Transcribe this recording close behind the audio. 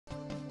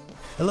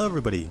Hello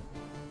everybody,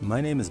 my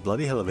name is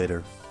Bloody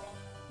Elevator.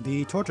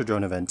 The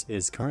Tortodrone event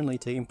is currently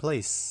taking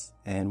place,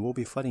 and we'll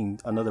be fighting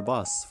another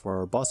boss for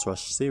our Boss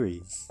Rush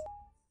series.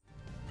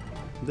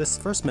 This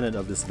first minute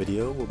of this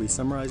video will be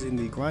summarizing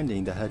the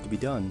grinding that had to be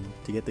done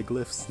to get the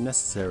glyphs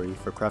necessary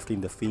for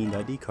crafting the Fiend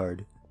ID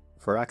card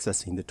for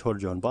accessing the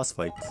Tortodrone boss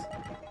fight.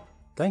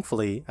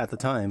 Thankfully, at the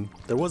time,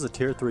 there was a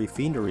tier 3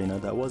 Fiend arena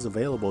that was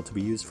available to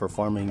be used for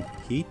farming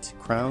heat,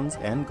 crowns,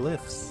 and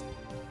glyphs.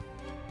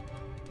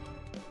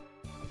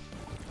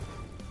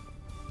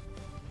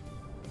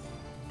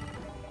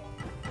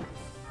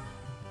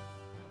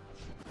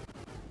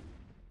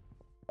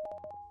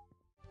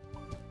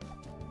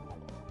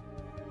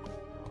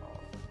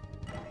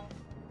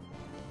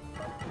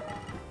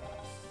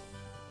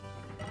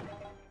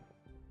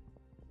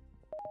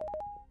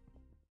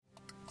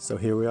 So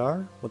here we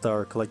are, with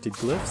our collected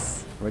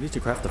glyphs, ready to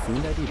craft the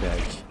Fiend ID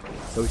badge,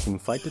 so we can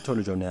fight the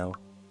Tortodrone now.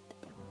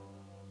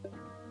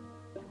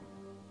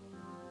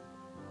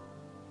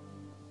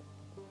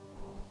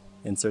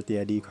 Insert the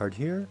ID card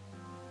here,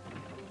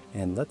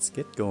 and let's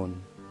get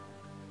going.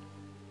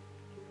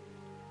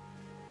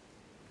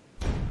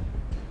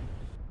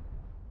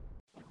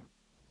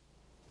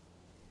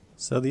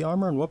 So the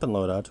armor and weapon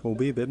loadout will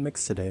be a bit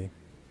mixed today,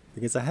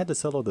 because I had to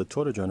solo the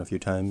Tortodrone a few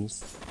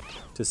times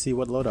to see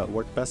what loadout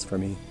worked best for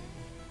me.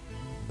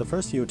 The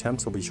first few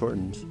attempts will be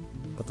shortened,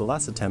 but the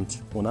last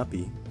attempt will not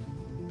be.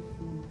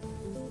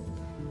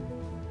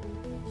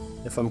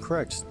 If I'm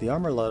correct, the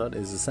armor loadout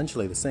is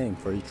essentially the same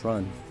for each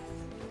run.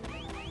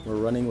 We're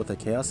running with a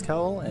Chaos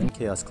Cowl and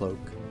Chaos Cloak,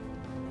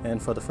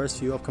 and for the first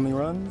few upcoming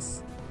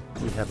runs,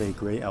 we have a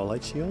Grey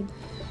Owlite Shield,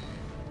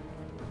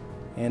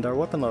 and our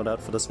weapon loadout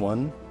for this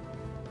one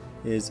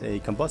is a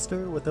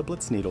Combustor with a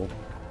Blitz Needle.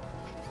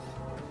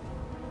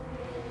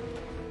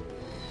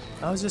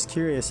 I was just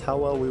curious how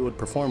well we would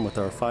perform with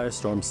our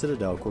Firestorm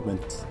Citadel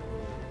equipment.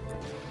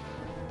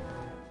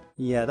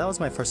 Yeah, that was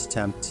my first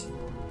attempt.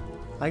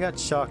 I got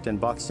shocked and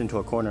boxed into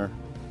a corner.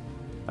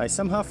 I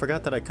somehow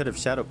forgot that I could have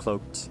Shadow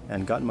Cloaked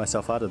and gotten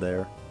myself out of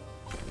there.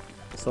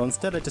 So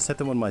instead I just hit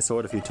them with my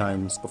sword a few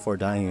times before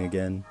dying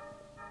again.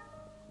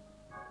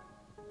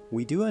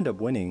 We do end up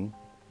winning,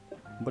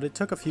 but it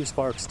took a few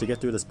sparks to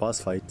get through this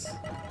boss fight.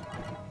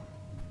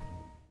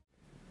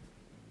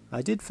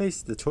 I did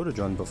face the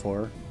Tortodrone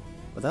before,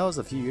 but that was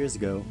a few years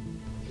ago,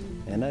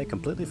 and I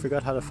completely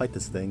forgot how to fight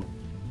this thing.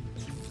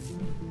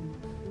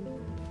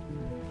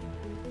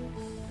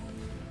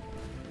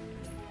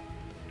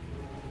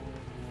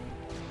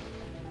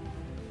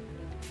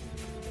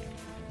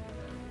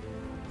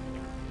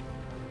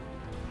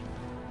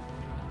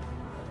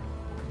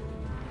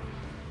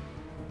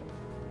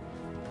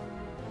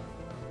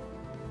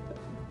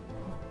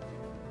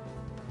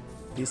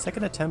 The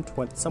second attempt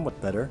went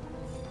somewhat better,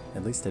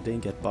 at least I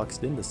didn't get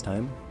boxed in this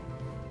time.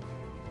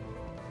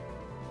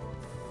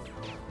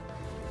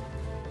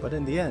 But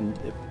in the end,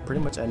 it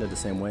pretty much ended the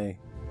same way.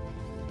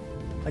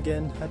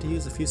 Again, had to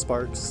use a few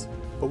sparks,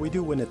 but we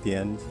do win at the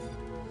end.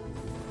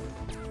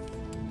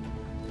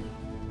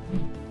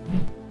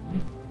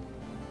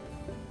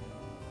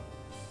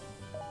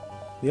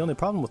 The only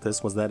problem with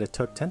this was that it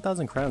took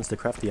 10,000 crowns to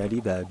craft the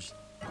ID badge,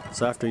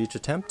 so after each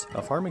attempt,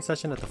 a farming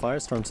session at the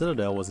Firestorm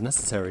Citadel was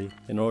necessary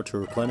in order to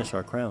replenish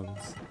our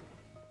crowns.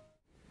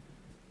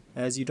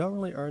 As you don't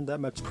really earn that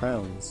much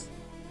crowns,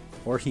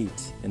 or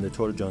heat, in the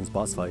Tortodrone's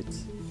boss fight.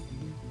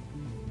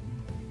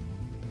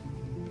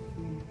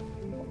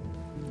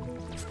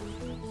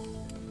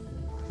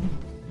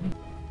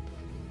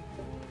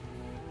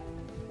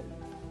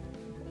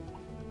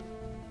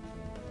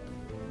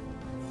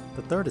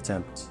 The third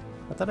attempt,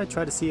 I thought I'd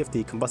try to see if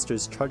the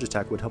Combustor's charge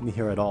attack would help me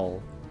here at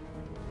all.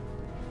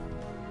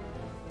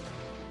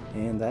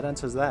 And that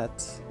answers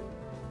that.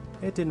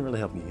 It didn't really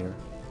help me here.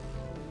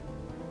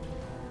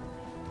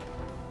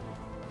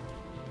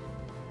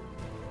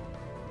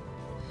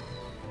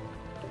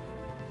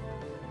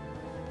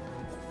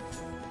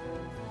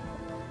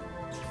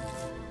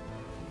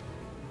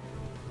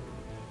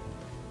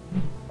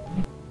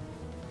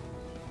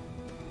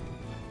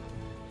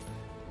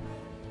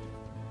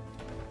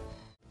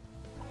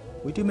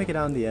 We do make it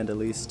out in the end, at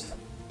least.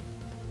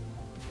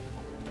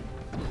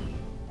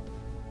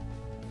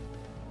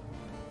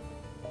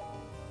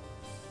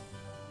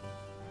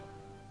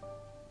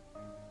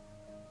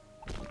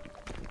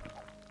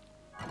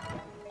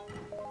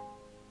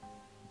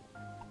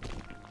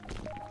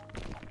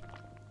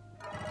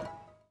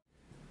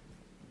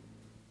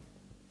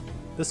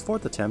 This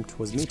fourth attempt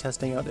was me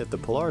testing out if the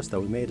Polaris that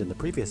we made in the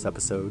previous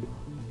episode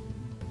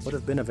would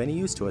have been of any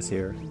use to us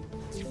here.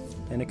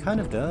 And it kind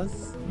of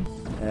does,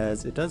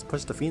 as it does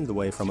push the fiends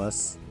away from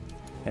us,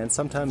 and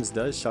sometimes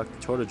does shock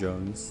the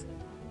Tortodrones.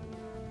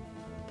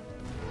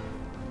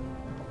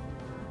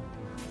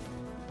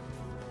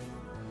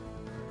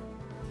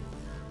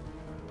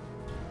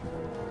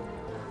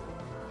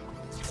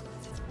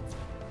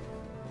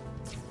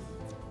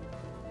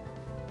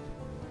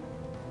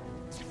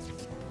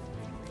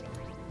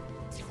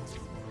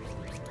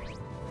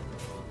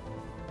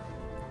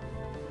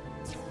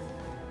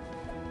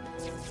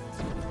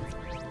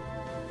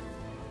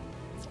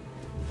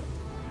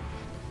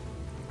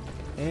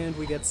 And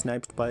we get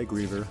sniped by a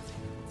Griever.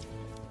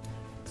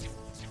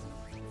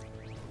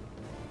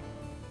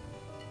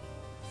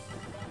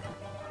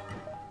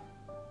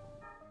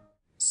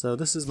 So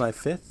this is my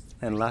 5th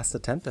and last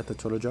attempt at the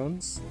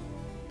Tortodrones.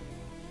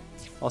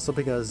 Also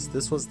because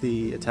this was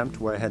the attempt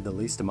where I had the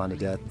least amount of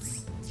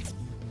deaths.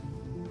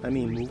 I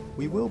mean,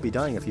 we will be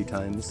dying a few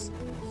times,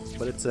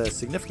 but it's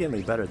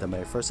significantly better than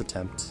my first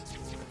attempt.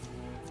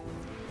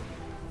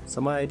 So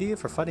my idea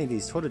for fighting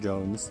these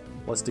Tortodrones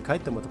was to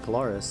kite them with a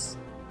Polaris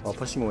while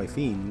pushing away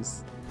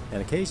fiends,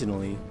 and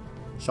occasionally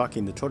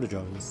shocking the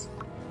Tortodrones.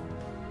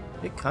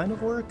 It kind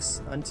of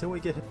works until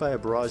we get hit by a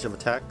barrage of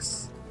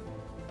attacks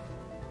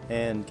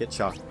and get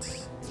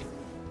shocked.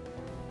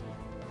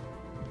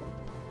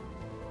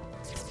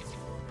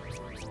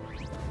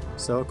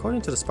 So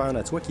according to the Spiral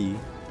Knights wiki,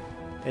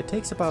 it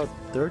takes about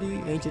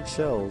 30 ancient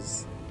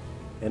shells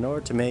in order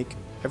to make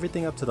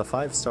everything up to the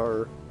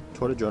 5-star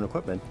Tortodrone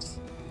equipment,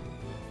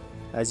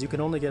 as you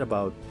can only get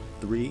about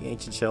 3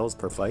 ancient shells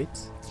per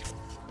fight.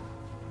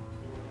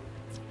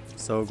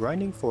 So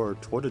grinding for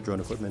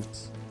Tortodrone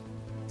equipment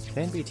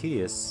can be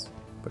tedious,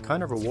 but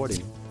kind of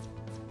rewarding,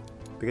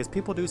 because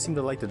people do seem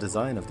to like the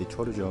design of the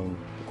Tortodrone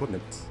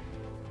equipment.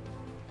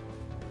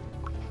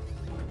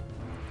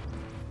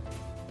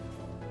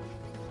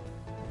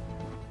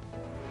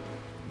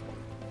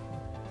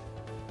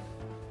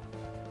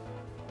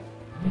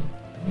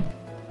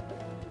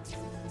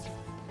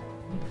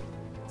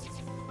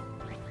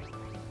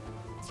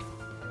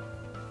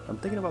 I'm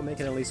thinking about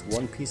making at least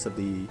one piece of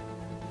the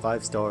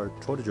 5-star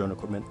Tortodrone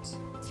equipment.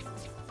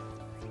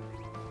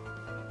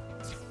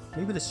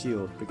 Maybe the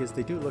shield, because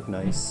they do look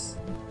nice.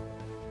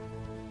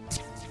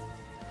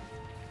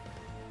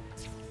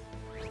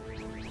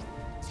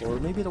 Or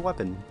maybe the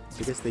weapon,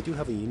 because they do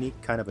have a unique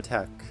kind of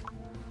attack.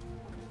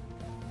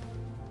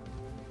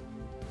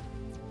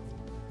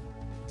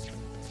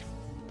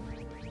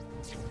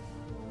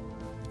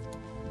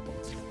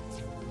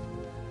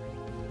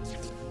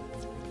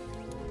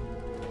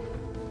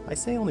 I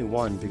say only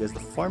one because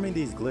the farming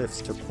these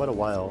glyphs took quite a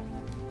while,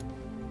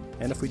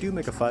 and if we do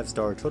make a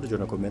 5-star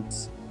Tortodrone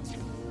equipment,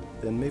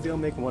 then maybe I'll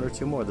make 1 or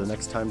 2 more the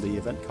next time the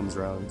event comes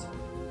around.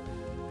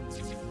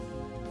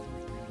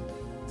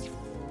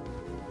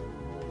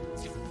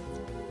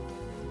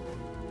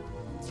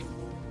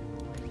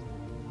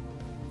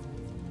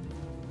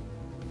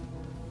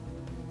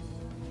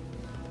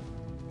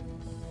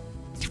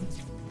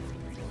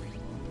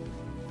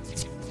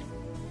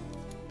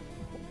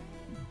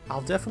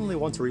 I'll definitely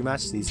want to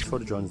rematch these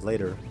Tortodrones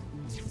later,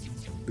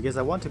 because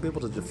I want to be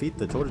able to defeat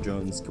the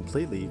Tortodrones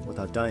completely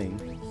without dying.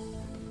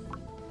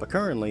 But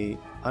currently,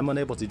 I'm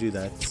unable to do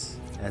that,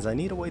 as I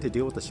need a way to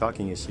deal with the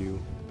shocking issue,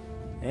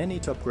 and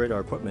need to upgrade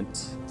our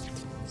equipment,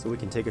 so we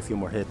can take a few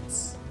more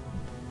hits.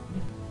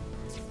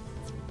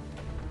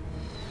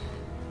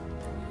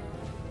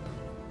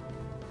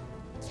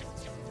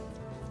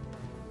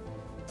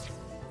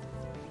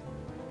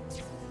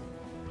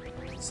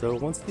 So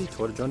once the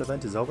Tortodrone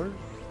event is over,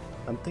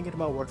 I'm thinking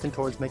about working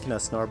towards making a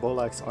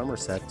Snarbolax armor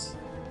set,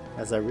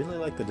 as I really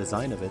like the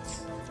design of it.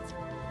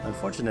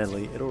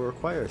 Unfortunately, it will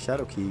require a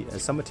shadow key,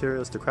 as some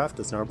materials to craft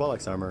the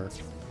Snarbolax armor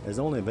is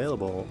only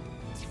available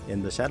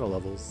in the shadow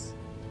levels.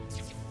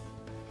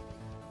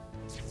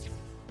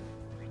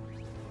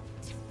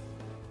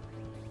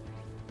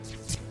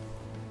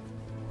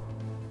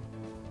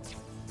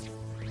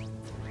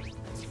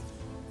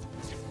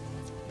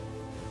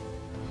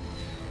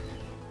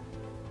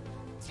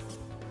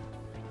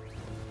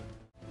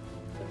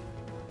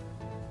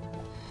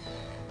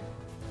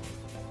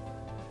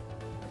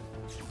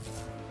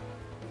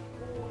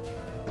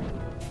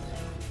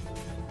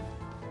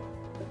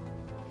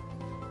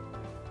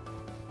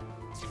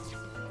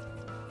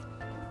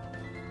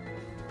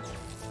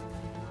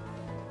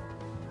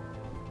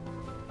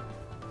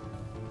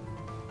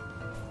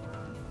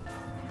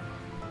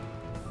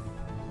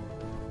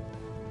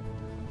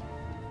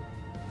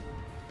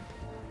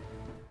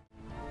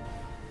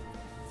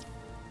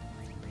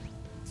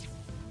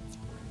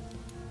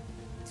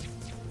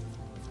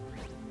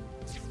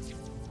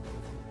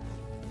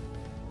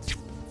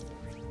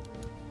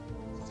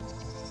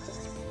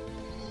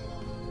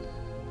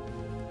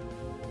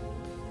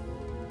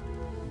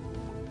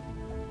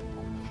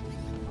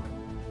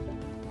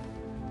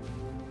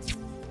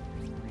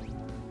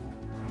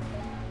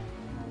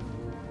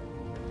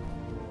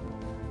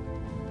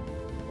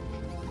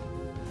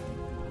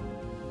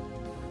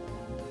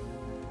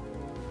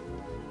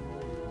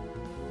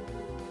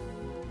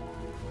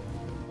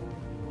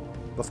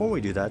 Before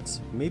we do that,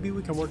 maybe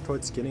we can work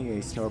towards getting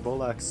a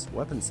Snarbolax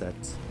weapon set.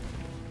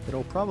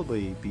 It'll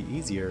probably be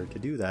easier to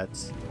do that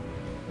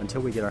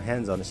until we get our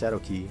hands on the shadow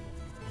key.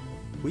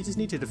 We just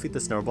need to defeat the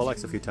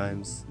Snarbolax a few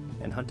times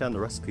and hunt down the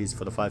recipes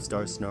for the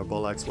 5-star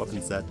Snarbolax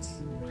weapon set.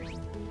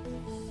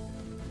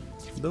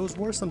 Those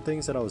were some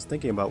things that I was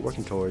thinking about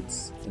working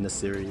towards in this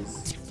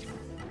series.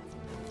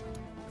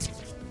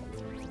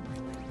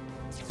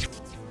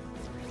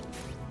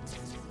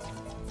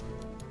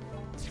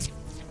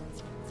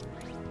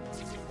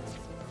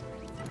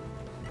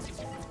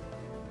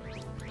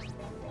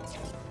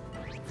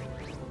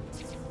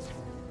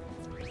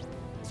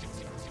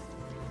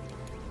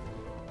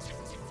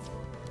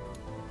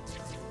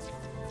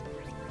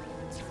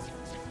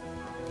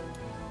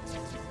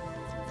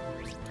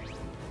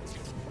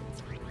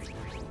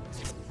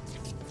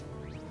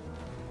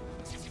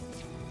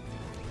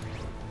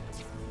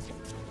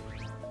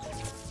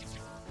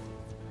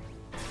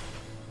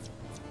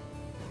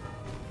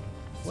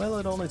 Well,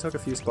 it only took a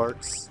few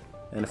sparks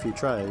and a few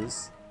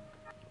tries,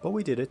 but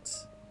we did it.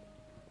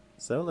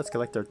 So let's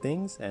collect our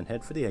things and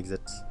head for the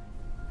exit.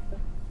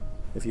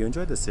 If you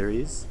enjoyed this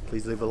series,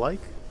 please leave a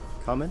like,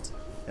 comment,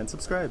 and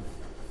subscribe.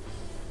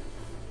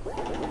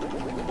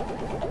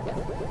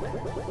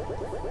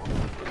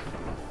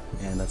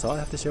 And that's all I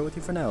have to share with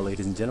you for now,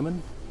 ladies and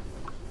gentlemen.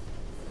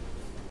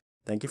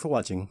 Thank you for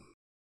watching.